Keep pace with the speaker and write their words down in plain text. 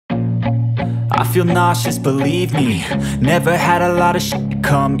I feel nauseous, believe me. Never had a lot of shit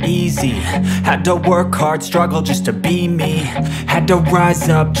come easy. Had to work hard, struggle just to be me. Had to rise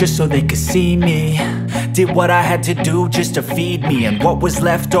up just so they could see me. Did what I had to do just to feed me, and what was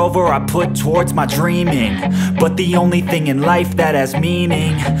left over I put towards my dreaming. But the only thing in life that has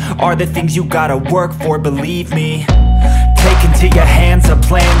meaning are the things you gotta work for, believe me. Take into your hands a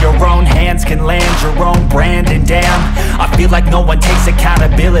plan, your own hands can land your own brand. And damn, I feel like no one takes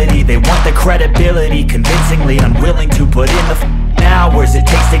accountability. They want the credibility, convincingly unwilling to put in the hours it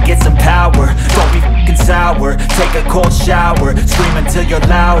takes to get some power. Don't be f***ing sour, take a cold shower. Scream until you're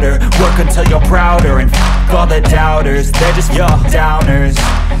louder, work until you're prouder. And f*** all the doubters, they're just your downers.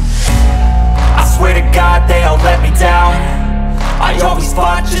 I swear to God they all let me down. I always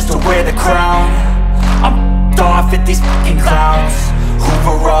fought just to wear the crown. I'm off at these fucking clowns who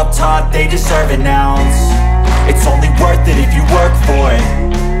were all taught they deserve an ounce. It's only worth it if you work for it.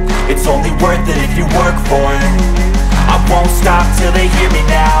 It's only worth it if you work for it. I won't stop till they hear me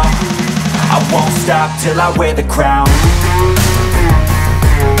now. I won't stop till I wear the crown.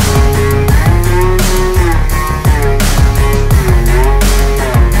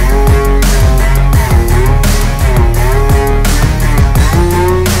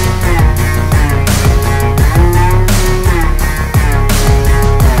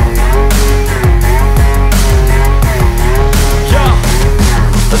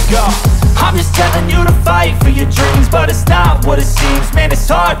 I'm just telling you to fight for your dreams, but it's not what it seems. Man, it's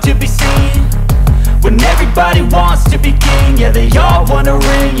hard to be seen when everybody wants to be king. Yeah, they all want a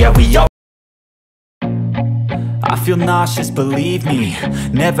ring, yeah, we all. I feel nauseous, believe me.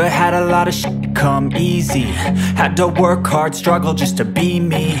 Never had a lot of shit come easy. Had to work hard, struggle just to be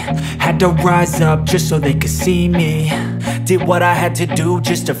me. Had to rise up just so they could see me. Did what I had to do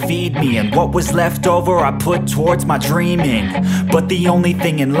just to feed me, and what was left over I put towards my dreaming. But the only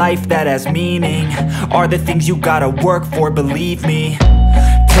thing in life that has meaning are the things you gotta work for, believe me.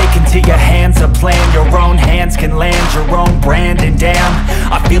 Take into your hands a plan, your own hands can land your own brand. And damn,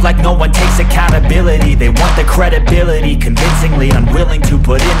 I feel like no one takes accountability. They want the credibility, convincingly unwilling to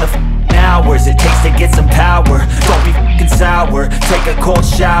put in the hours it takes to get some power. Don't be f***ing sour, take a cold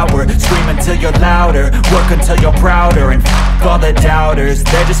shower. Scream until you're louder, work until you're prouder. And f*** all the doubters,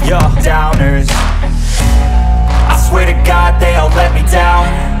 they're just your downers. I swear to God they all let me down.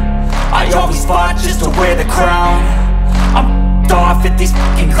 I always fought just to wear the crown. I'm off at these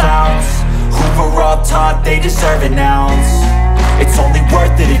fucking clowns who were all taught they deserve an ounce. It's only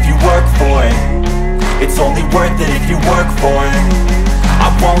worth it if you work for it. It's only worth it if you work for it. I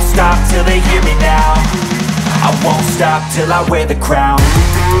won't stop till they hear me now. I won't stop till I wear the crown.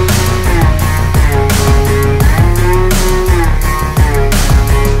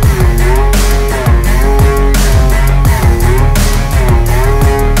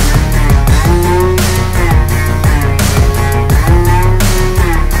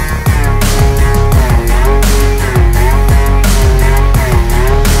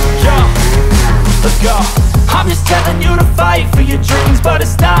 I'm just telling you to fight for your dreams, but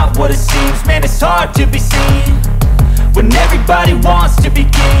it's not what it seems. Man, it's hard to be seen when everybody wants to be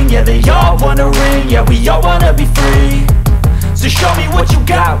king. Yeah, they all want a ring, yeah, we all wanna be free. So show me what you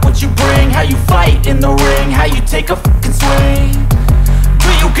got, what you bring, how you fight in the ring, how you take a fucking swing. Do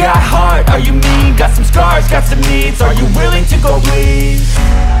you got heart, are you mean? Got some scars, got some needs, are you willing to go bleed?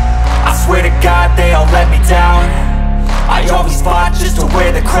 I swear to God they all let me down. I always fought just to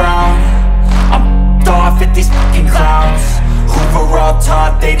wear the crown. I'm off at these fucking clowns who were all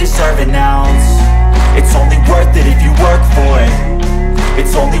taught they deserve an ounce. It's only worth it if you work for it.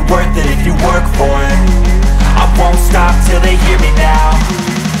 It's only worth it if you work for it. I won't stop till they hear me now.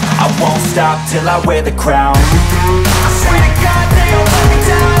 I won't stop till I wear the crown. I swear to God they all let me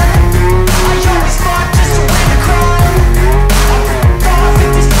down.